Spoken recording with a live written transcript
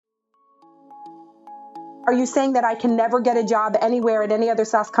Are you saying that I can never get a job anywhere at any other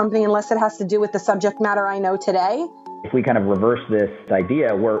SaaS company unless it has to do with the subject matter I know today? If we kind of reverse this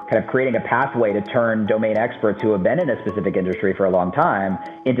idea, we're kind of creating a pathway to turn domain experts who have been in a specific industry for a long time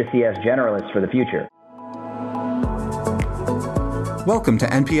into CS generalists for the future. Welcome to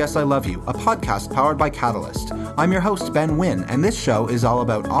NPS I Love You, a podcast powered by Catalyst. I'm your host, Ben Wynn, and this show is all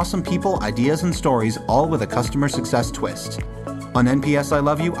about awesome people, ideas, and stories, all with a customer success twist. On NPS I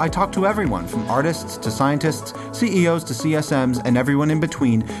Love You, I talk to everyone from artists to scientists, CEOs to CSMs, and everyone in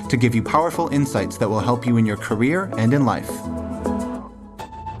between to give you powerful insights that will help you in your career and in life.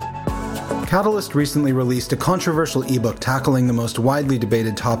 Catalyst recently released a controversial ebook tackling the most widely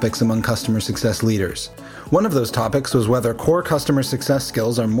debated topics among customer success leaders. One of those topics was whether core customer success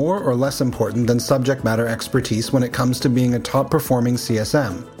skills are more or less important than subject matter expertise when it comes to being a top-performing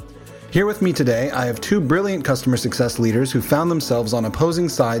CSM. Here with me today, I have two brilliant customer success leaders who found themselves on opposing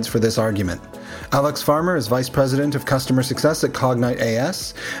sides for this argument. Alex Farmer is Vice President of Customer Success at Cognite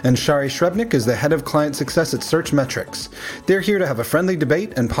AS, and Shari Shrebnik is the Head of Client Success at Searchmetrics. They're here to have a friendly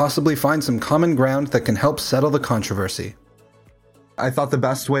debate and possibly find some common ground that can help settle the controversy. I thought the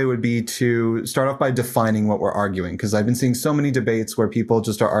best way would be to start off by defining what we're arguing, because I've been seeing so many debates where people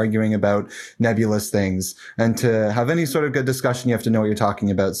just are arguing about nebulous things. And to have any sort of good discussion, you have to know what you're talking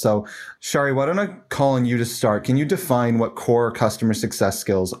about. So, Shari, why don't I call on you to start? Can you define what core customer success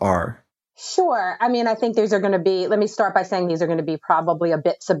skills are? Sure. I think these are going to be, let me start by saying these are going to be probably a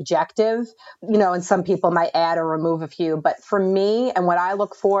bit subjective, and some people might add or remove a few. But for me, and what I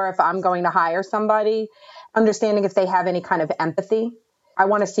look for if I'm going to hire somebody, understanding if they have any kind of empathy. I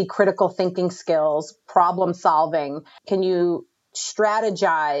want to see critical thinking skills, problem solving. Can you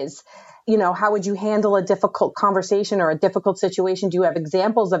strategize? How would you handle a difficult conversation or a difficult situation? Do you have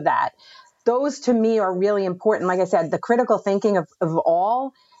examples of that? Those to me are really important. Like I said, the critical thinking of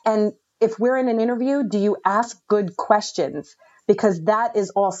all. And if we're in an interview, do you ask good questions? Because that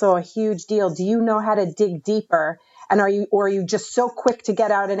is also a huge deal. Do you know how to dig deeper? And are you just so quick to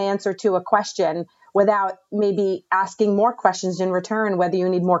get out an answer to a question without maybe asking more questions in return, whether you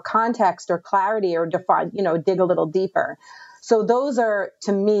need more context or clarity or define, dig a little deeper. So those are,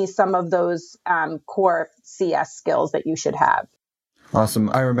 to me, some of those core CS skills that you should have. Awesome.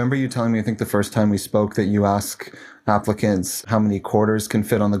 I remember you telling me, I think the first time we spoke, that you ask applicants how many quarters can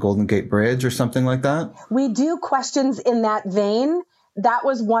fit on the Golden Gate Bridge or something like that. We do questions in that vein. That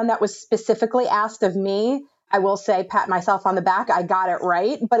was one that was specifically asked of me. I will say, pat myself on the back, I got it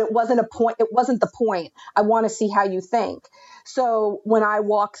right, but it wasn't the point. I want to see how you think. So when I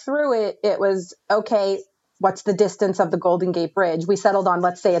walked through it, it was, okay, what's the distance of the Golden Gate Bridge? We settled on,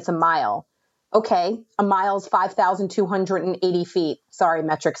 let's say it's a mile. Okay, a mile is 5,280 feet. Sorry,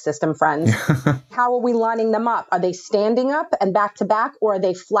 metric system friends. How are we lining them up? Are they standing up and back to back, or are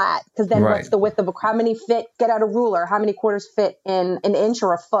they flat? Because then what's the width of how many fit? Get out a ruler. How many quarters fit in an inch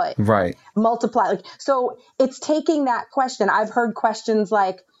or a foot? Right. Multiply. So it's taking that question. I've heard questions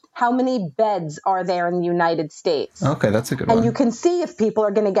like, how many beds are there in the United States? Okay, that's a good one. And you can see if people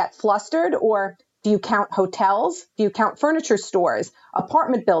are going to get flustered, or do you count hotels? Do you count furniture stores,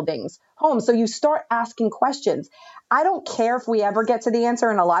 apartment buildings, homes? So you start asking questions. I don't care if we ever get to the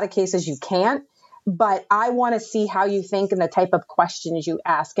answer. In a lot of cases, you can't. But I want to see how you think and the type of questions you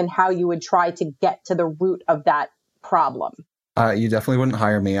ask and how you would try to get to the root of that problem. You definitely wouldn't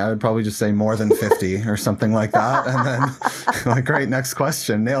hire me. I would probably just say more than 50 or something like that. And then, great, next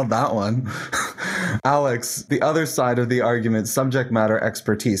question. Nailed that one. Alex, the other side of the argument, subject matter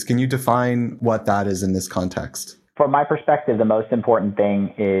expertise. Can you define what that is in this context? From my perspective, the most important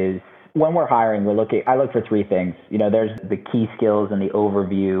thing is when we're hiring, I look for three things. There's the key skills and the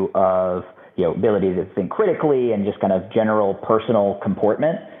overview of, ability to think critically and just kind of general personal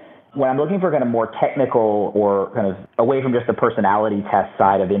comportment. When I'm looking for kind of more technical or kind of away from just the personality test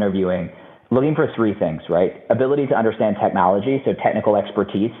side of interviewing, looking for three things, right? Ability to understand technology, so technical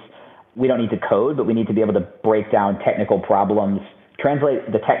expertise. We don't need to code, but we need to be able to break down technical problems,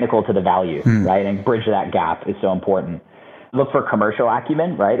 translate the technical to the value, right? And bridge that gap is so important. Look for commercial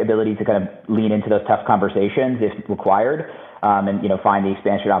acumen, right? Ability to kind of lean into those tough conversations if required, and find the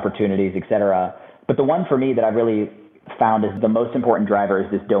expansion opportunities, et cetera. But the one for me that I really found is the most important driver is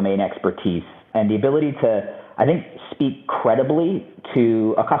this domain expertise and the ability to, I think, speak credibly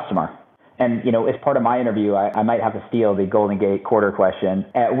to a customer. And, as part of my interview, I might have to steal the Golden Gate quarter question.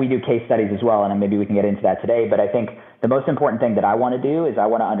 We do case studies as well, and maybe we can get into that today. But I think the most important thing that I want to do is I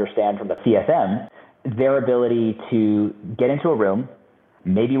want to understand from the CSM their ability to get into a room,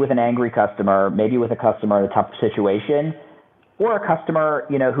 maybe with an angry customer, maybe with a customer in a tough situation, or a customer,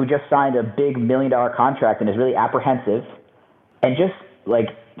 who just signed a big $1 million contract and is really apprehensive, and just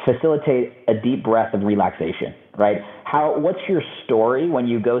facilitate a deep breath of relaxation, right? What's your story when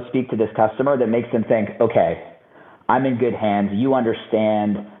you go speak to this customer that makes them think, okay, I'm in good hands. You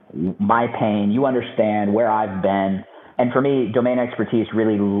understand my pain. You understand where I've been. And for me, domain expertise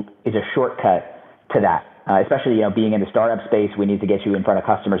really is a shortcut to that. Especially, being in the startup space, we need to get you in front of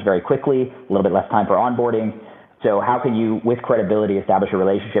customers very quickly, a little bit less time for onboarding. So how can you, with credibility, establish a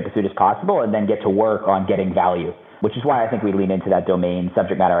relationship as soon as possible and then get to work on getting value, which is why I think we lean into that domain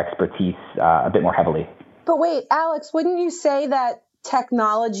subject matter expertise a bit more heavily. But wait, Alex, wouldn't you say that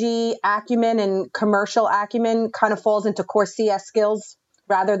technology acumen and commercial acumen kind of falls into core CS skills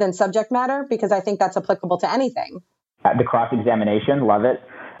rather than subject matter? Because I think that's applicable to anything. The cross-examination, love it.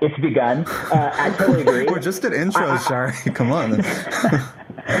 It's begun. I totally agree. We're just at intros, Shari. Come on.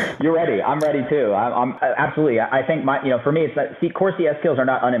 You're ready. I'm ready too. I'm absolutely. I think for me, it's that core CS skills are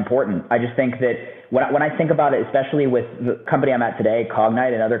not unimportant. I just think that when I think about it, especially with the company I'm at today,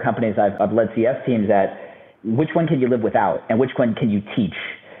 Cognite, and other companies I've led CS teams at, which one can you live without, and which one can you teach?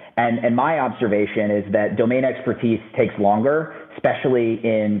 And my observation is that domain expertise takes longer, especially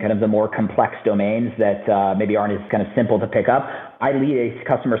in kind of the more complex domains that maybe aren't as kind of simple to pick up. I lead a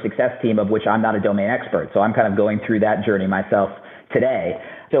customer success team of which I'm not a domain expert, so I'm kind of going through that journey myself today.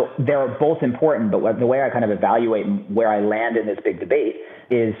 So they're both important, but the way I kind of evaluate where I land in this big debate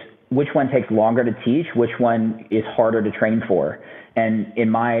is which one takes longer to teach, which one is harder to train for. And in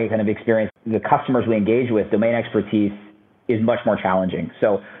my kind of experience, the customers we engage with, domain expertise is much more challenging.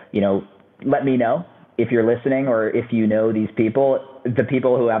 So, let me know if you're listening or if you know these people, the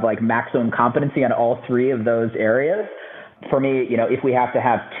people who have like maximum competency on all three of those areas. For me, if we have to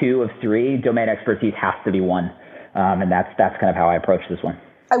have 2 of 3, domain expertise has to be one. And that's kind of how I approach this one.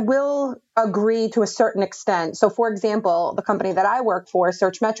 I will agree to a certain extent. So for example, the company that I work for,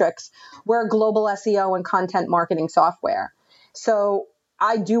 Searchmetrics, we're a global SEO and content marketing software. So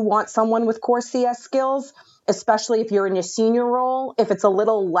I do want someone with core CS skills, especially if you're in your senior role. If it's a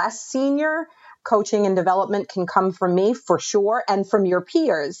little less senior, coaching and development can come from me for sure, and from your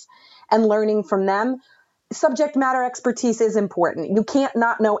peers, and learning from them. Subject matter expertise is important. You can't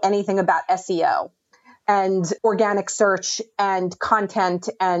not know anything about SEO and organic search and content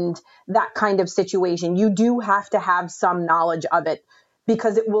and that kind of situation. You do have to have some knowledge of it,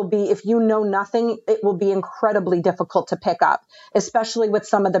 because it will be, if you know nothing, it will be incredibly difficult to pick up, especially with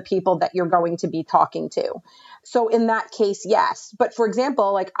some of the people that you're going to be talking to. So in that case, yes. But for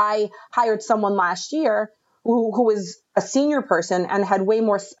example, like I hired someone last year who was a senior person and had way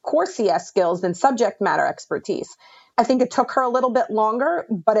more core CS skills than subject matter expertise. I think it took her a little bit longer,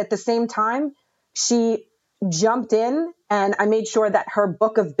 but at the same time, she jumped in, and I made sure that her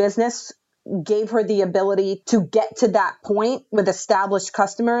book of business gave her the ability to get to that point with established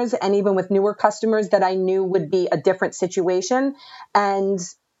customers, and even with newer customers that I knew would be a different situation. And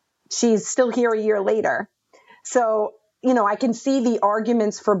she's still here a year later. So, I can see the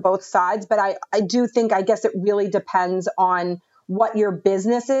arguments for both sides, but I do think, I guess it really depends on what your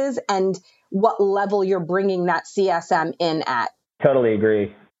business is and what level you're bringing that CSM in at. Totally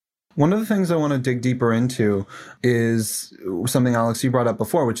agree. One of the things I want to dig deeper into is something, Alex, you brought up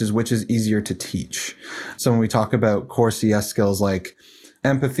before, which is easier to teach. So when we talk about core CS skills like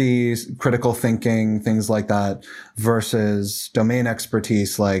empathy, critical thinking, things like that, versus domain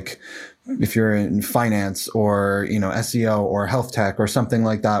expertise, like if you're in finance or, SEO or health tech or something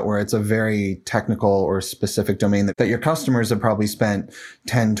like that, where it's a very technical or specific domain that your customers have probably spent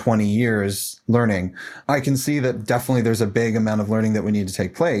 10, 20 years learning. I can see that definitely there's a big amount of learning that would need to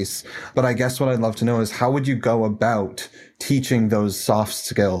take place. But I guess what I'd love to know is, how would you go about teaching those soft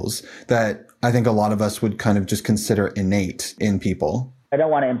skills that I think a lot of us would kind of just consider innate in people? I don't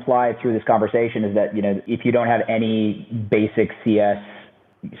want to imply through this conversation is that, if you don't have any basic CS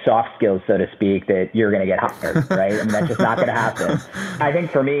soft skills, so to speak, that you're going to get hired, right? I mean, that's just not going to happen. I think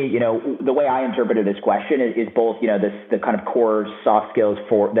for me, the way I interpreted this question is both, the kind of core soft skills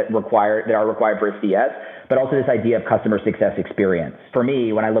that are required for a CS, but also this idea of customer success experience. For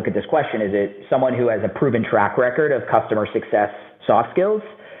me, when I look at this question, is it someone who has a proven track record of customer success soft skills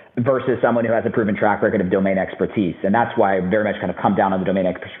versus someone who has a proven track record of domain expertise? And that's why I very much kind of come down on the domain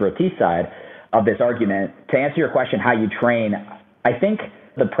expertise side of this argument. To answer your question, how you train, I think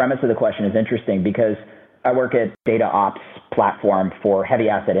the premise of the question is interesting, because I work at data ops platform for heavy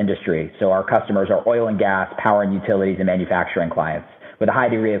asset industry. So our customers are oil and gas, power and utilities, and manufacturing clients with a high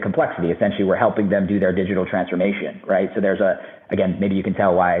degree of complexity. Essentially, we're helping them do their digital transformation, right? So there's again, maybe you can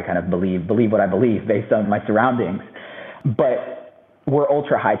tell why I kind of believe what I believe based on my surroundings, but we're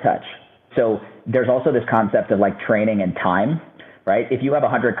ultra high touch. So there's also this concept of like training and time, right? If you have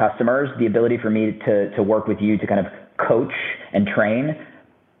 100 customers, the ability for me to work with you to kind of coach and train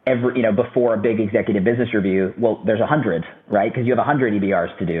before a big executive business review, well, there's 100, right? Because you have 100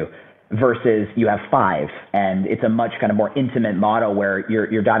 EBRs to do versus you have 5. And it's a much kind of more intimate model where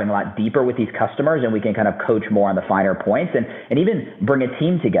you're diving a lot deeper with these customers, and we can kind of coach more on the finer points and even bring a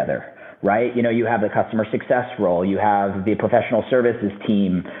team together, right? You have the customer success role, you have the professional services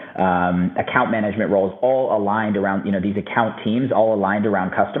team, account management roles, all aligned around, these account teams all aligned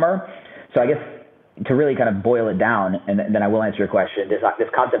around customer. So I guess to really kind of boil it down, and then I will answer your question, this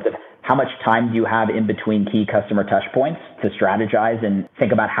concept of how much time do you have in between key customer touch points to strategize and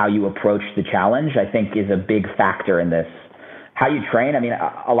think about how you approach the challenge, I think is a big factor in this. How you train,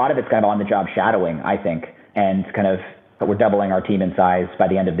 a lot of it's kind of on the job shadowing, I think, and kind of we're doubling our team in size by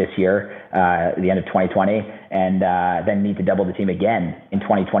the end of this year, the end of 2020, and then need to double the team again in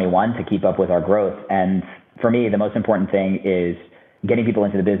 2021 to keep up with our growth. And for me, the most important thing is getting people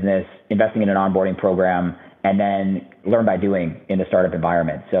into the business, investing in an onboarding program, and then learn by doing in the startup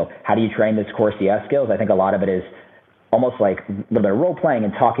environment. So how do you train this core CS skills? I think a lot of it is almost like a little bit of role playing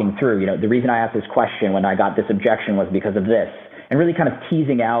and talking through, the reason I asked this question when I got this objection was because of this, and really kind of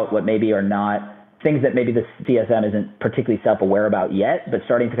teasing out what maybe are not things that maybe the CSM isn't particularly self-aware about yet, but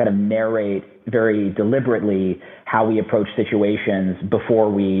starting to kind of narrate very deliberately how we approach situations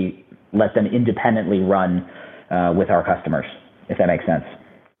before we let them independently run with our customers, if that makes sense.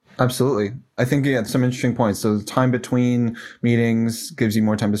 Absolutely. I think you had some interesting points. So the time between meetings gives you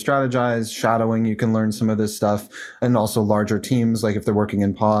more time to strategize. Shadowing, you can learn some of this stuff. And also larger teams, like if they're working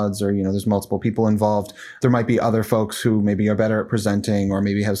in pods or, there's multiple people involved, there might be other folks who maybe are better at presenting or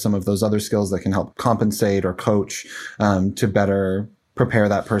maybe have some of those other skills that can help compensate or coach to better prepare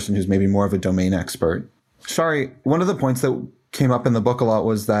that person who's maybe more of a domain expert. Shari, one of the points that came up in the book a lot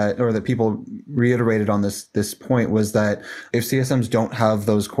was that, or that people reiterated on this point, was that if CSMs don't have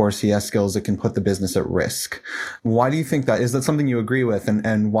those core CS skills, it can put the business at risk. Why do you think that? Is that something you agree with?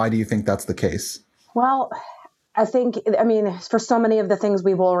 And why do you think that's the case? Well, I think, for so many of the things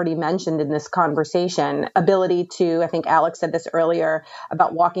we've already mentioned in this conversation, ability to, I think Alex said this earlier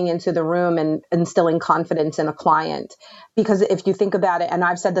about walking into the room and instilling confidence in a client. Because if you think about it, and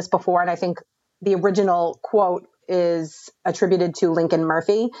I've said this before, and I think the original quote is attributed to Lincoln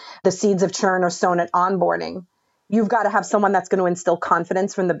Murphy, the seeds of churn are sown at onboarding. You've got to have someone that's going to instill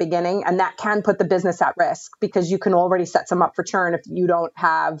confidence from the beginning, and that can put the business at risk because you can already set some up for churn if you don't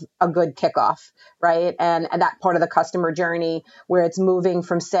have a good kickoff, right? And that part of the customer journey where it's moving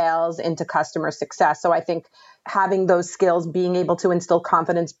from sales into customer success. So I think having those skills, being able to instill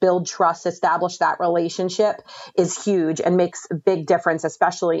confidence, build trust, establish that relationship is huge and makes a big difference,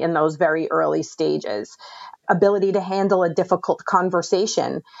 especially in those very early stages. Ability to handle a difficult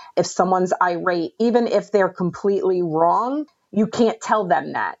conversation. If someone's irate, even if they're completely wrong, you can't tell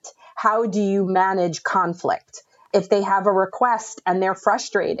them that. How do you manage conflict? If they have a request and they're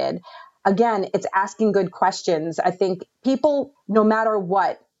frustrated, again, it's asking good questions. I think people, no matter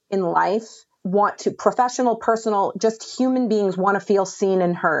what in life, want to, professional, personal, just human beings want to feel seen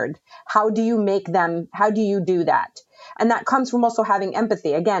and heard. How do you do that? And that comes from also having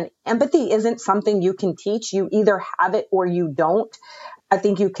empathy. Again, empathy isn't something you can teach. You either have it or you don't. I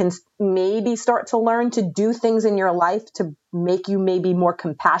think you can maybe start to learn to do things in your life to make you maybe more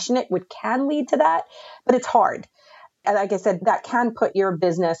compassionate, which can lead to that, but it's hard. And like I said, that can put your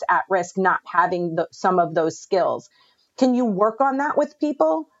business at risk, not having some of those skills. Can you work on that with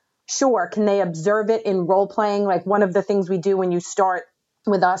people? Sure. Can they observe it in role playing? Like one of the things we do when you start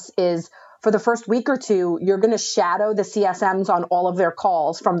with us is for the first week or two, you're going to shadow the CSMs on all of their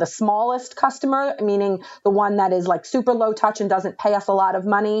calls, from the smallest customer, meaning the one that is like super low touch and doesn't pay us a lot of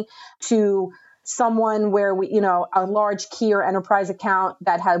money, to someone where we, a large key or enterprise account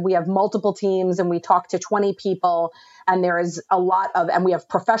we have multiple teams and we talk to 20 people and there is and we have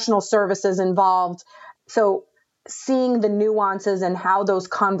professional services involved. So seeing the nuances and how those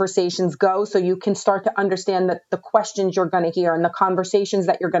conversations go so you can start to understand the questions you're going to hear and the conversations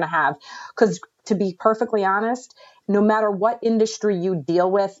that you're going to have. Because to be perfectly honest, no matter what industry you deal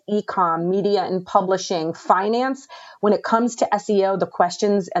with, e-com, media and publishing, finance, when it comes to SEO, the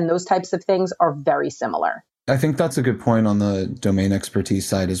questions and those types of things are very similar. I think that's a good point on the domain expertise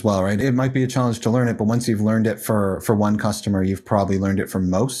side as well, right? It might be a challenge to learn it, but once you've learned it for one customer, you've probably learned it for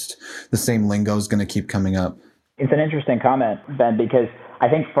most. The same lingo is going to keep coming up. It's an interesting comment, Ben, because I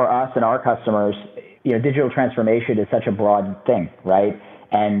think for us and our customers, digital transformation is such a broad thing, right?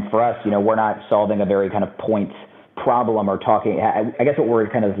 And for us, we're not solving a very kind of point problem or talking. I guess what we're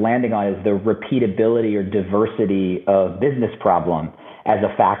kind of landing on is the repeatability or diversity of business problem as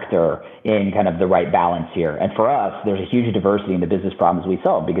a factor in kind of the right balance here. And for us, there's a huge diversity in the business problems we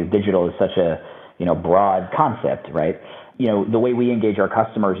solve because digital is such a broad concept, right? the way we engage our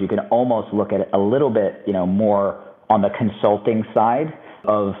customers, you can almost look at it a little bit, more on the consulting side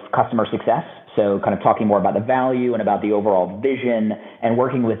of customer success. So kind of talking more about the value and about the overall vision and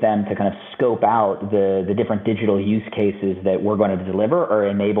working with them to kind of scope out the different digital use cases that we're going to deliver or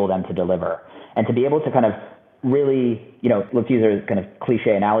enable them to deliver. And to be able to kind of really, let's use a kind of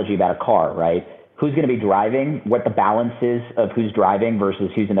cliche analogy about a car, right? Who's going to be driving, what the balance is of who's driving versus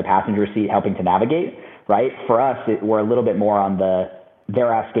who's in the passenger seat helping to navigate, right? For us, we're a little bit more on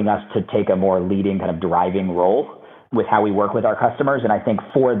they're asking us to take a more leading kind of driving role with how we work with our customers. And I think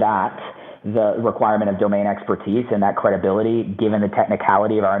for that, the requirement of domain expertise and that credibility, given the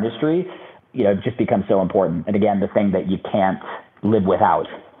technicality of our industry, just becomes so important. And again, the thing that you can't live without.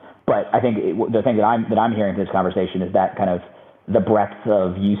 But I think the thing that I'm hearing from this conversation is that kind of the breadth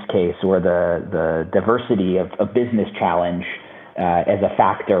of use case or the diversity of business challenge as a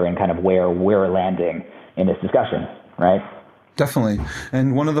factor in kind of where we're landing in this discussion, right? Definitely.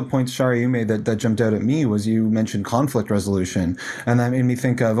 And one of the points, Shari, you made that jumped out at me was you mentioned conflict resolution. And that made me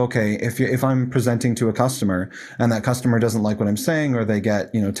think of, okay, if I'm presenting to a customer and that customer doesn't like what I'm saying or they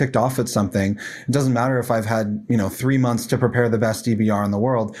get, ticked off at something, it doesn't matter if I've had, 3 months to prepare the best DBR in the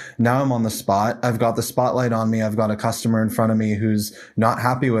world. Now I'm on the spot. I've got the spotlight on me. I've got a customer in front of me who's not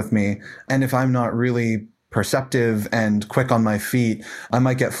happy with me. And if I'm not really perceptive and quick on my feet, I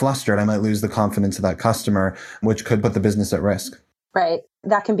might get flustered. I might lose the confidence of that customer, which could put the business at risk. Right.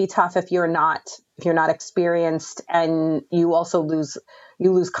 That can be tough if you're not experienced, and you also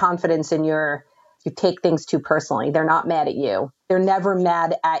lose confidence in you take things too personally. They're not mad at you. They're never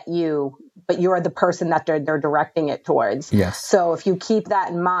mad at you, but you're the person that they're directing it towards. Yes. So if you keep that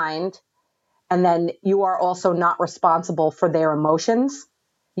in mind, and then you are also not responsible for their emotions,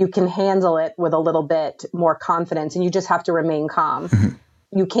 you can handle it with a little bit more confidence, and you just have to remain calm. Mm-hmm.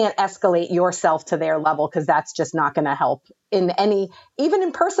 You can't escalate yourself to their level because that's just not going to help even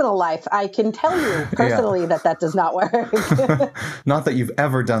in personal life. I can tell you personally that does not work. Not that you've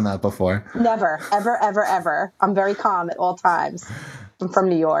ever done that before. Never, ever, ever, ever. I'm very calm at all times. I'm from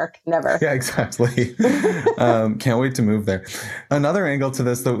New York. Never. Yeah, exactly. Can't wait to move there. Another angle to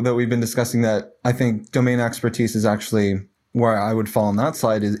this that we've been discussing that I think domain expertise is actually where I would fall on that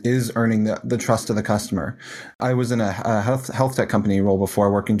side is earning the trust of the customer. I was in a health tech company role before,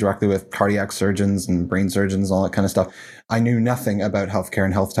 working directly with cardiac surgeons and brain surgeons, all that kind of stuff. I knew nothing about healthcare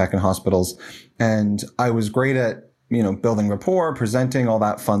and health tech and hospitals. And I was great at, building rapport, presenting, all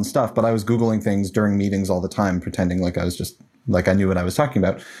that fun stuff. But I was Googling things during meetings all the time, pretending like I knew what I was talking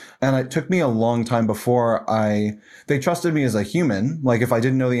about. And it took me a long time before they trusted me as a human. Like if I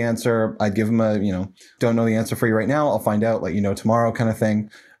didn't know the answer, I'd give them don't know the answer for you right now. I'll find out, let you know tomorrow kind of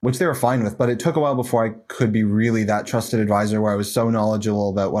thing, which they were fine with. But it took a while before I could be really that trusted advisor where I was so knowledgeable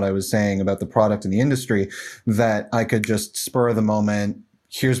about what I was saying about the product and the industry that I could just spur of the moment.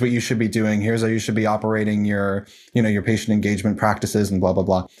 Here's what you should be doing. Here's how you should be operating your patient engagement practices and blah, blah,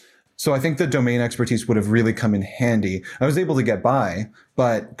 blah. So I think the domain expertise would have really come in handy. I was able to get by,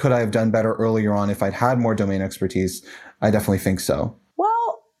 but could I have done better earlier on if I'd had more domain expertise? I definitely think so.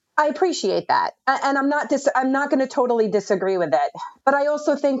 Well, I appreciate that. And I'm not going to totally disagree with it. But I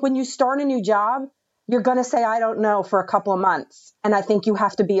also think when you start a new job, you're going to say, I don't know, for a couple of months. And I think you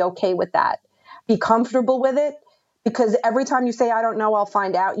have to be okay with that. Be comfortable with it, because every time you say, I don't know, I'll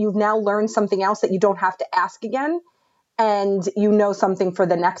find out, you've now learned something else that you don't have to ask again. And you know something for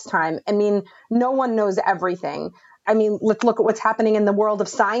the next time. I mean, no one knows everything. I mean, let's look at what's happening in the world of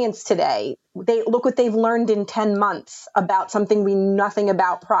science today. Look what they've learned in 10 months about something we knew nothing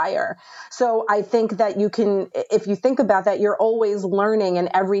about prior. So I think that if you think about that, you're always learning, and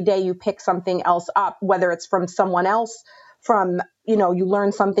every day you pick something else up, whether it's from someone else, from, you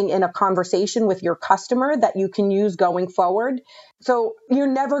learn something in a conversation with your customer that you can use going forward. So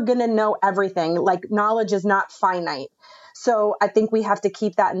you're never going to know everything. Like, knowledge is not finite. So I think we have to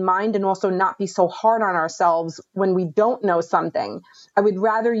keep that in mind, and also not be so hard on ourselves when we don't know something. I would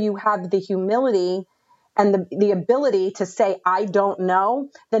rather you have the humility and the ability to say, I don't know,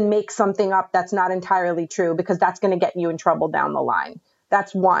 than make something up that's not entirely true, because that's going to get you in trouble down the line.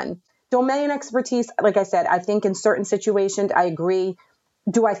 That's one. Domain expertise, like I said, I think in certain situations, I agree.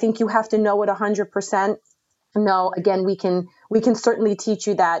 Do I think you have to know it 100%? No. Again, we can certainly teach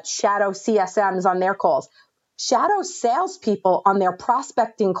you that. Shadow CSMs on their calls. Shadow salespeople on their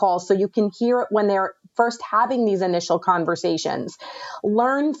prospecting calls so you can hear it when they're first having these initial conversations.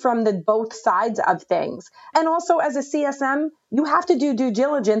 Learn from both sides of things. And also, as a CSM, you have to do due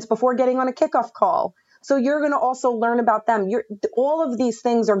diligence before getting on a kickoff call. So you're going to also learn about them. All of these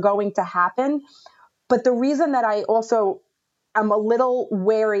things are going to happen. But the reason that I also am a little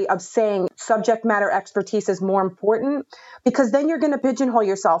wary of saying subject matter expertise is more important? Because then you're going to pigeonhole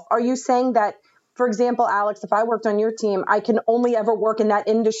yourself. Are you saying that, for example, Alex, if I worked on your team, I can only ever work in that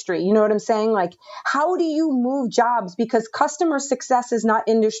industry? You know what I'm saying? Like, how do you move jobs? Because customer success is not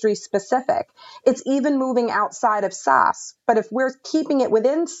industry specific. It's even moving outside of SaaS. But if we're keeping it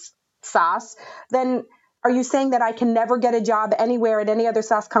within SaaS, then are you saying that I can never get a job anywhere at any other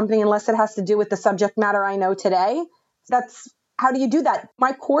SaaS company unless it has to do with the subject matter I know today? How do you do that?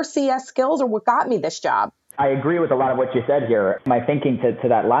 My core CS skills are what got me this job. I agree with a lot of what you said here. My thinking to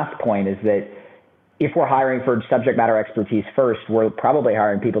that last point is that if we're hiring for subject matter expertise first, we're probably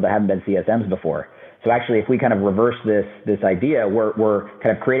hiring people that haven't been CSMs before. So actually, if we kind of reverse this idea, we're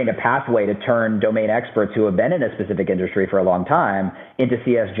kind of creating a pathway to turn domain experts who have been in a specific industry for a long time into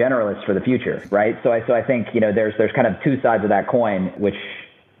CS generalists for the future, right? So I think, there's kind of two sides of that coin, which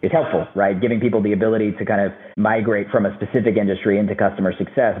is helpful, right? Giving people the ability to kind of migrate from a specific industry into customer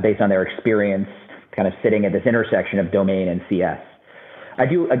success based on their experience, kind of sitting at this intersection of domain and CS. I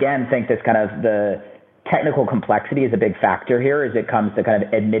do, again, think this kind of the technical complexity is a big factor here as it comes to kind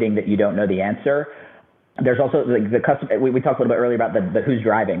of admitting that you don't know the answer. There's also the customer. We talked a little bit earlier about the who's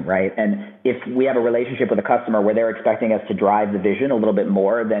driving, right? And if we have a relationship with a customer where they're expecting us to drive the vision a little bit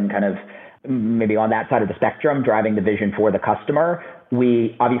more than kind of maybe on that side of the spectrum, driving the vision for the customer,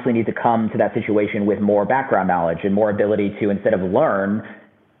 we obviously need to come to that situation with more background knowledge and more ability to, instead of learn,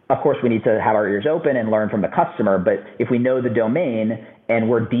 of course, we need to have our ears open and learn from the customer. But if we know the domain and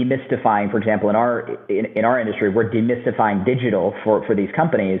we're demystifying, for example, in our industry, we're demystifying digital for these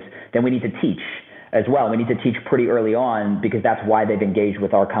companies, then we need to teach as well. We need to teach pretty early on because that's why they've engaged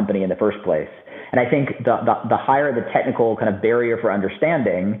with our company in the first place. And I think the higher the technical kind of barrier for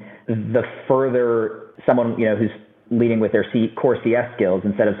understanding, the further someone who's leading with their core CS skills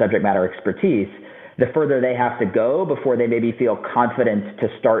instead of subject matter expertise, the further they have to go before they maybe feel confident to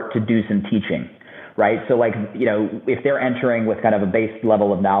start to do some teaching, right? So if they're entering with kind of a base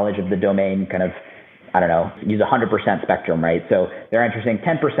level of knowledge of the domain, kind of, I don't know, use 100% spectrum, right? So they're entering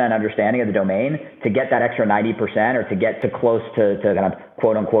 10% understanding of the domain. To get that extra 90% or to get to close to kind of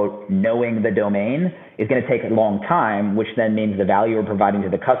quote unquote knowing the domain is going to take a long time, which then means the value we're providing to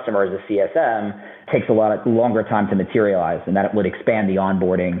the customer as a CSM takes a lot longer time to materialize, and that would expand the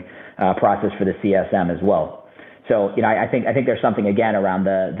onboarding process for the CSM as well. So, I think there's something again around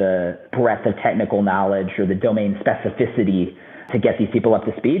the breadth of technical knowledge or the domain specificity to get these people up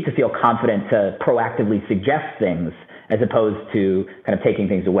to speed, to feel confident to proactively suggest things as opposed to kind of taking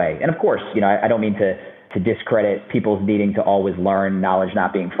things away. And of course, I don't mean to discredit people's needing to always learn, knowledge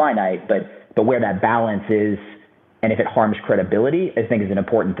not being finite, but where that balance is, and if it harms credibility, I think is an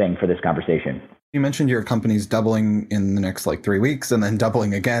important thing for this conversation. You mentioned your company's doubling in the next 3 weeks and then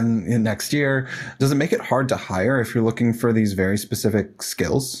doubling again in next year. Does it make it hard to hire if you're looking for these very specific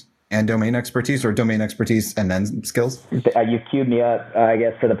skills and domain expertise, or domain expertise and then skills? You've queued me up, I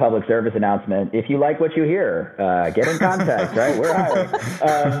guess, for the public service announcement. If you like what you hear, get in contact, right? We're hiring.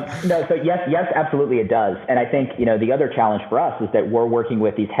 So yes, absolutely it does. And I think, the other challenge for us is that we're working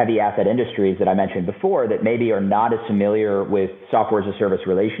with these heavy asset industries that I mentioned before that maybe are not as familiar with software as a service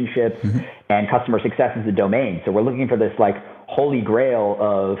relationships and customer success as a domain. So we're looking for this holy grail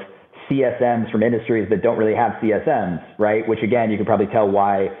of CSMs from industries that don't really have CSMs, right? Which again, you can probably tell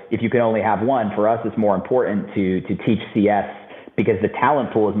why, if you can only have one, for us, it's more important to teach CS because the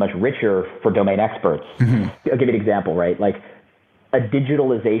talent pool is much richer for domain experts. I'll give you an example, right? A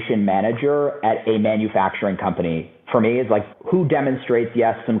digitalization manager at a manufacturing company, for me, is who demonstrates,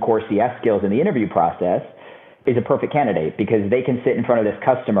 some core CS skills in the interview process is a perfect candidate because they can sit in front of this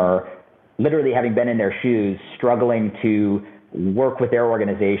customer, literally having been in their shoes, struggling to work with their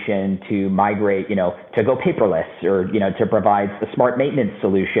organization to migrate, to go paperless or, to provide the smart maintenance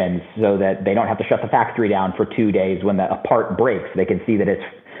solutions so that they don't have to shut the factory down for 2 days when a part breaks. They can see that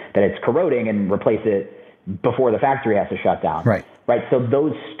it's corroding and replace it before the factory has to shut down. Right. So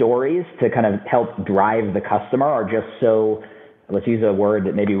those stories to kind of help drive the customer are just so, let's use a word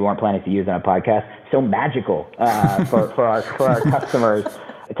that maybe we weren't planning to use on a podcast, so magical for our customers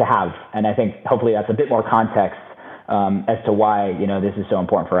to have. And I think hopefully that's a bit more context as to why, this is so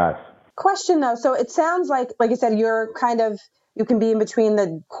important for us. Question though. So it sounds like I said, you can be in between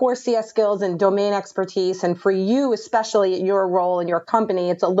the core CS skills and domain expertise. And for you, especially at your role in your company,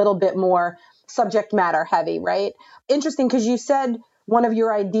 it's a little bit more subject matter heavy, right? Interesting. Because you said one of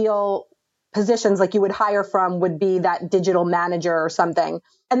your ideal positions you would hire from would be that digital manager or something.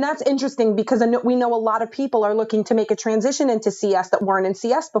 And that's interesting because we know a lot of people are looking to make a transition into CS that weren't in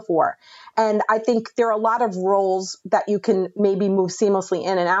CS before. And I think there are a lot of roles that you can maybe move seamlessly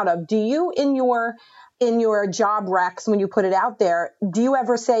in and out of. Do you, in your job recs, when you put it out there, do you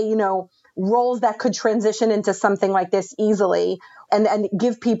ever say, roles that could transition into something like this easily and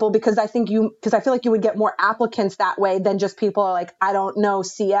give people, because I feel like you would get more applicants that way than just people are like, I don't know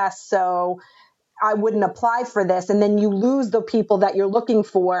CS, so I wouldn't apply for this. And then you lose the people that you're looking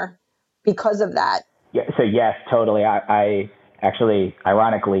for because of that. Yeah, so yes, totally. I actually,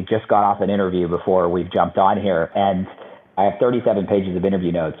 ironically, just got off an interview before we've jumped on here, and I have 37 pages of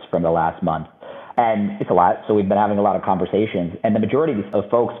interview notes from the last month. And it's a lot, so we've been having a lot of conversations. And the majority of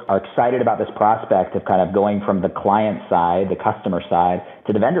folks are excited about this prospect of kind of going from the client side, the customer side,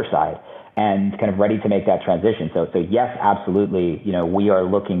 to the vendor side, and kind of ready to make that transition. So yes, absolutely, we are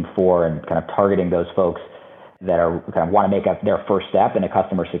looking for and kind of targeting those folks that are kind of want to make their first step into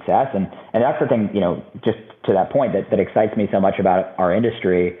customer success. And that's the thing, just to that point that excites me so much about our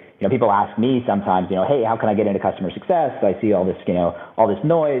industry. People ask me sometimes, hey, how can I get into customer success? I see all this, all this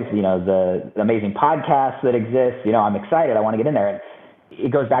noise, the amazing podcasts that exist. I'm excited. I want to get in there. And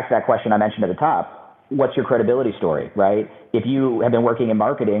it goes back to that question I mentioned at the top. What's your credibility story, right? If you have been working in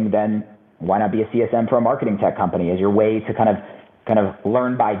marketing, then why not be a CSM for a marketing tech company as your way to kind of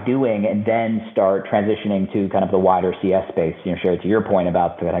learn by doing and then start transitioning to kind of the wider CS space, Sherry, to your point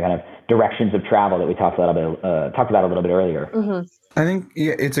about the kind of directions of travel that we talked about a little bit earlier. Mm-hmm. I think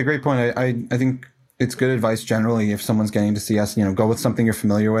it's a great point. I think it's good advice generally if someone's getting to CS, go with something you're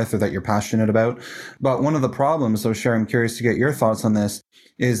familiar with or that you're passionate about. But one of the problems, so Sherry, I'm curious to get your thoughts on this,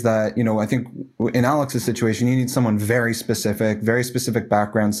 is that, I think in Alex's situation, you need someone very specific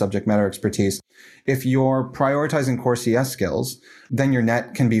background, subject matter expertise. If you're prioritizing core CS skills, then your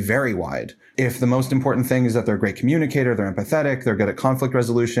net can be very wide. If the most important thing is that they're a great communicator, they're empathetic, they're good at conflict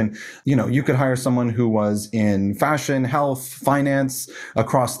resolution, you could hire someone who was in fashion, health, finance,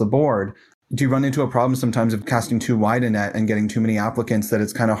 across the board. Do you run into a problem sometimes of casting too wide a net and getting too many applicants that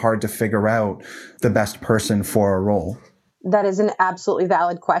it's kind of hard to figure out the best person for a role? That is an absolutely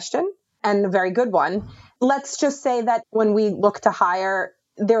valid question and a very good one. Let's just say that when we look to hire,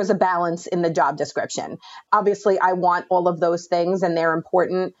 there's a balance in the job description. Obviously, I want all of those things and they're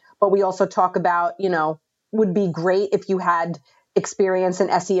important, but we also talk about, would be great if you had experience in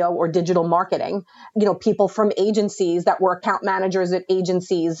SEO or digital marketing. People from agencies that were account managers at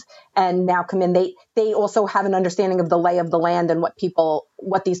agencies and now come in, they also have an understanding of the lay of the land and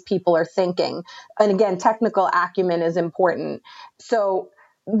what these people are thinking. And again, technical acumen is important. So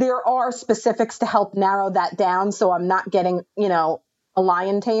there are specifics to help narrow that down. So I'm not getting, a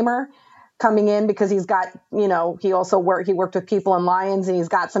lion tamer coming in because he's got, he worked with people in lions and he's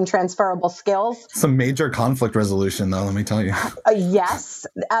got some transferable skills. Some major conflict resolution though, let me tell you. Yes,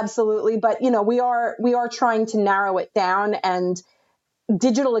 absolutely. But, we are trying to narrow it down, and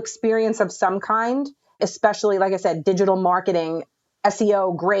digital experience of some kind, especially, like I said, digital marketing,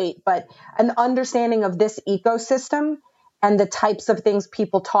 SEO, great, but an understanding of this ecosystem and the types of things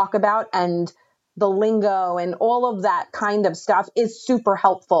people talk about and the lingo and all of that kind of stuff is super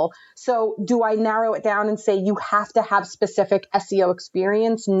helpful. So do I narrow it down and say you have to have specific SEO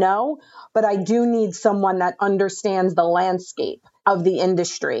experience? No, but I do need someone that understands the landscape of the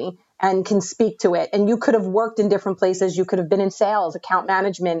industry and can speak to it. And you could have worked in different places. You could have been in sales, account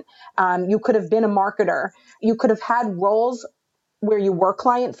management. You could have been a marketer. You could have had roles where you were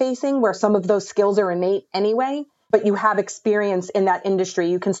client facing, where some of those skills are innate anyway, but you have experience in that industry.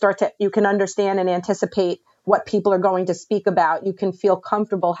 You can understand and anticipate what people are going to speak about. You can feel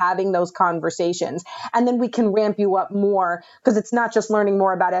comfortable having those conversations. And then we can ramp you up more, because it's not just learning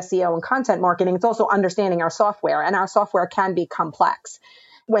more about SEO and content marketing. It's also understanding our software, and our software can be complex.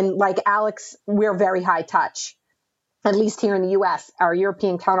 When, like Alex, we're very high touch, at least here in the US. Our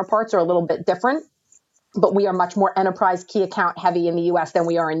European counterparts are a little bit different, but we are much more enterprise key account heavy in the US than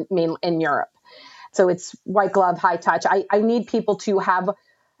we are in Europe. So it's white glove, high touch. I need people to have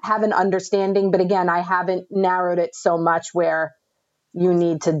an understanding, but again, I haven't narrowed it so much where you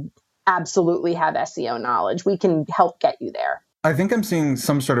need to absolutely have SEO knowledge. We can help get you there. I think I'm seeing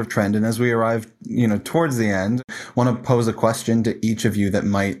some sort of trend, and as we arrive, towards the end, I want to pose a question to each of you that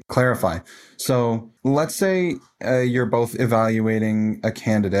might clarify. So let's say you're both evaluating a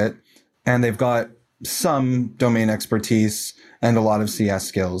candidate, and they've got some domain expertise and a lot of CS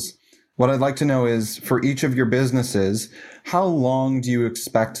skills. What I'd like to know is, for each of your businesses, how long do you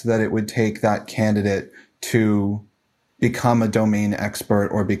expect that it would take that candidate to become a domain expert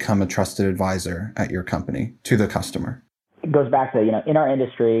or become a trusted advisor at your company to the customer? It goes back to, in our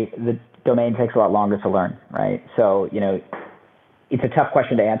industry, the domain takes a lot longer to learn, right? So, it's a tough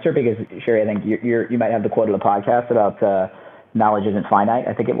question to answer because, Sherry, I think you might have the quote of the podcast about knowledge isn't finite,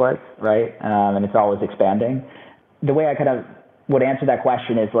 I think it was, right? And it's always expanding. The way I kind of would answer that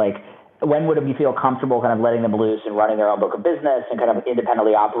question is like, when would we feel comfortable kind of letting them loose and running their own book of business and kind of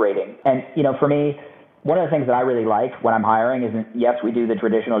independently operating? And, for me, one of the things that I really like when I'm hiring is, yes, we do the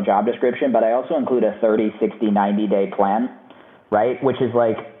traditional job description, but I also include a 30, 60, 90-day plan, right? Which is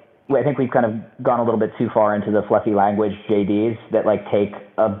like, I think we've kind of gone a little bit too far into the fluffy language JDs that like take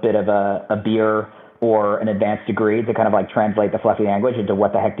a bit of a beer or an advanced degree to kind of like translate the fluffy language into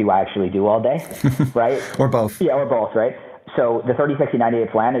what the heck do I actually do all day, right? Or both. Yeah, or both, right? So the 30, 60,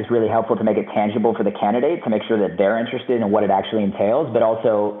 90-day plan is really helpful to make it tangible for the candidate, to make sure that they're interested in what it actually entails, but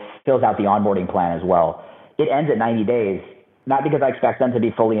also fills out the onboarding plan as well. It ends at 90 days, not because I expect them to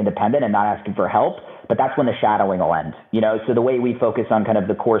be fully independent and not asking for help, but that's when the shadowing will end. So the way we focus on kind of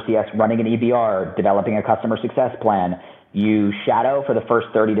the core CS, running an EBR, developing a customer success plan, you shadow for the first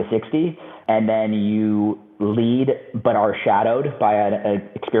 30 to 60, and then you lead but are shadowed by an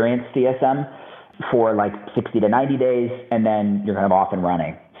experienced CSM for like 60 to 90 days, and then you're kind of off and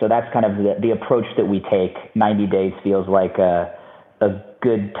running. So that's kind of the approach that we take. 90 days feels like a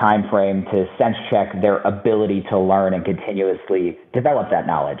good time frame to sense check their ability to learn and continuously develop that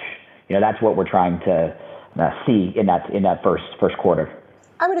knowledge. That's what we're trying to see in that first quarter.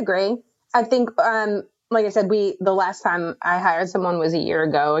 I would agree. I think, like I said, the last time I hired someone was a year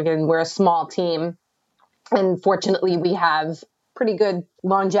ago. Again, we're a small team, and fortunately we have pretty good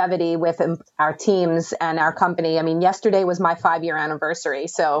longevity with our teams and our company. I mean, yesterday was my 5-year anniversary.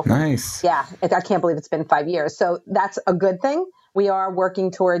 So nice. Yeah, I can't believe it's been 5 years. So that's a good thing. We are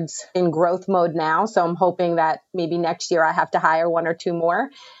working towards in growth mode now. So I'm hoping that maybe next year I have to hire 1 or 2 more.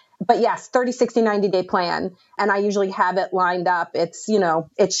 But yes, 30, 60, 90-day plan. And I usually have it lined up. It's,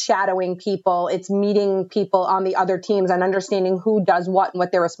 it's shadowing people. It's meeting people on the other teams and understanding who does what and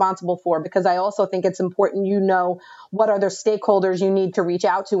what they're responsible for. Because I also think it's important, what other stakeholders you need to reach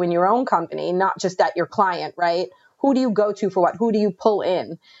out to in your own company, not just at your client, right? Who do you go to for what? Who do you pull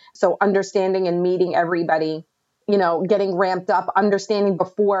in? So understanding and meeting everybody, getting ramped up, understanding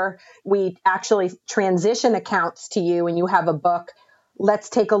before we actually transition accounts to you and you have a book. Let's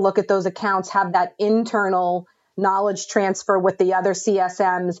take a look at those accounts, have that internal knowledge transfer with the other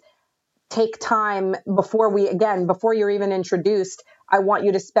CSMs. Take time before you're even introduced. I want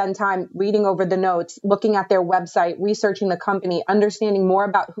you to spend time reading over the notes, looking at their website, researching the company, understanding more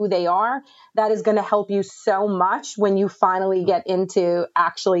about who they are. That is going to help you so much when you finally get into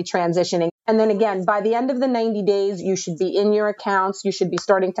actually transitioning. And then again, by the end of the 90 days, you should be in your accounts. You should be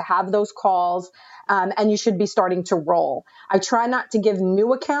starting to have those calls, and you should be starting to roll. I try not to give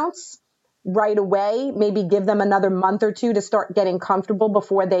new accounts right away, maybe give them another month or 2 to start getting comfortable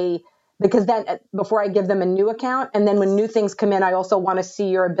before I give them a new account. And then when new things come in, I also want to see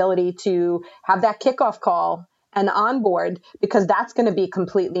your ability to have that kickoff call and onboard, because that's going to be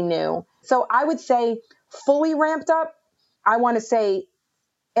completely new. So I would say fully ramped up, I want to say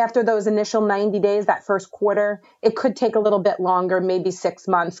after those initial 90 days, that first quarter, it could take a little bit longer, maybe 6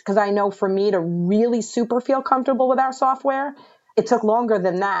 months. Because I know for me to really super feel comfortable with our software, it took longer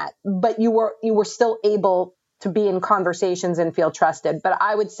than that. But you were still able to be in conversations and feel trusted. But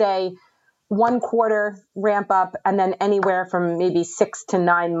I would say 1 quarter ramp up, and then anywhere from maybe 6 to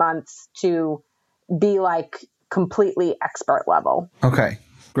 9 months to be like completely expert level. Okay.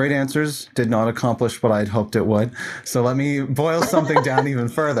 Great answers. Did not accomplish what I'd hoped it would. So let me boil something down even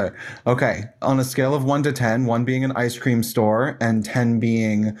further. Okay. On a scale of 1 to 10, 1 being an ice cream store and 10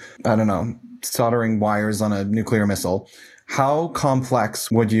 being, I don't know, soldering wires on a nuclear missile, how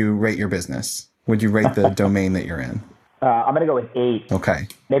complex would you rate your business? Would you rate the domain that you're in? I'm going to go with 8. Okay.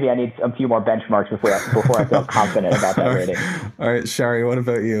 Maybe I need a few more benchmarks before I feel confident about that rating. All right, Shari, what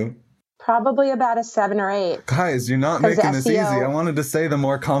about you? Probably about a 7 or 8. Guys, you're not making this easy. I wanted to say the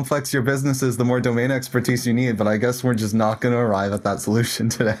more complex your business is, the more domain expertise you need, but I guess we're just not going to arrive at that solution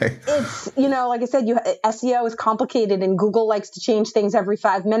today. It's, like I said, SEO is complicated and Google likes to change things every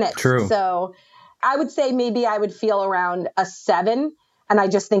 5 minutes. True. So I would say maybe I would feel around a 7. And I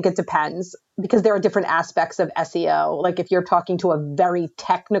just think it depends, because there are different aspects of SEO. Like if you're talking to a very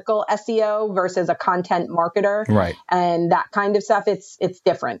technical SEO versus a content marketer, right, and that kind of stuff, it's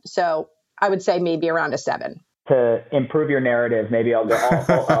different. So I would say maybe around a 7. To improve your narrative, maybe I'll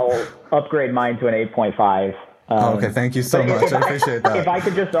upgrade mine to an 8.5. Okay, thank you so much. I appreciate that. If I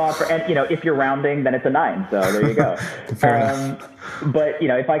could just offer, and if you're rounding, then it's a 9. So there you go. Fair enough. But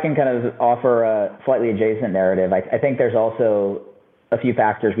if I can kind of offer a slightly adjacent narrative, I think there's also a few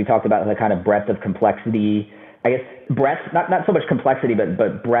factors. We talked about the kind of breadth of complexity. I guess breadth, not so much complexity,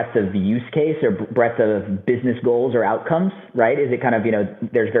 but breadth of use case or breadth of business goals or outcomes, right? Is it kind of,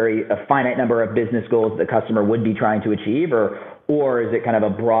 there's a finite number of business goals the customer would be trying to achieve, or is it kind of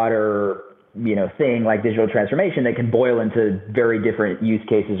a broader thing like digital transformation that can boil into very different use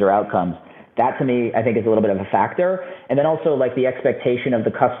cases or outcomes. That to me, I think, is a little bit of a factor. And then also like the expectation of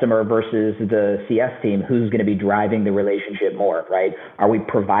the customer versus the CS team, who's going to be driving the relationship more, right? Are we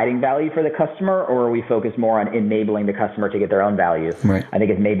providing value for the customer, or are we focused more on enabling the customer to get their own value? Right. I think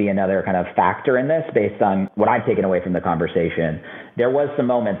it's maybe another kind of factor in this based on what I've taken away from the conversation. There was some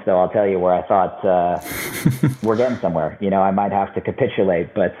moments, though, I'll tell you, where I thought we're getting somewhere. I might have to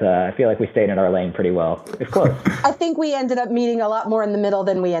capitulate, but I feel like we stayed in our lane pretty well. It's close. I think we ended up meeting a lot more in the middle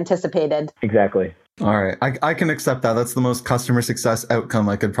than we anticipated. Exactly. All right. I can accept that. That's the most customer success outcome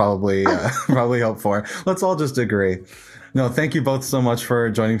I could probably hope for. Let's all just agree. No, thank you both so much for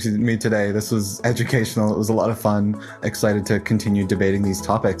joining me today. This was educational. It was a lot of fun. Excited to continue debating these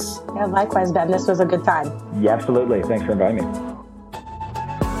topics. Yeah, likewise, Ben. This was a good time. Yeah, absolutely. Thanks for inviting me.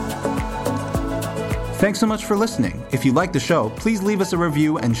 Thanks so much for listening. If you like the show, please leave us a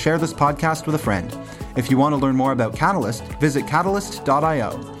review and share this podcast with a friend. If you want to learn more about Catalyst, visit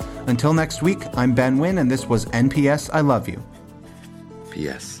catalyst.io. Until next week, I'm Ben Wynn, and this was NPS I Love You.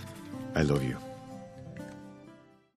 P.S. I love you.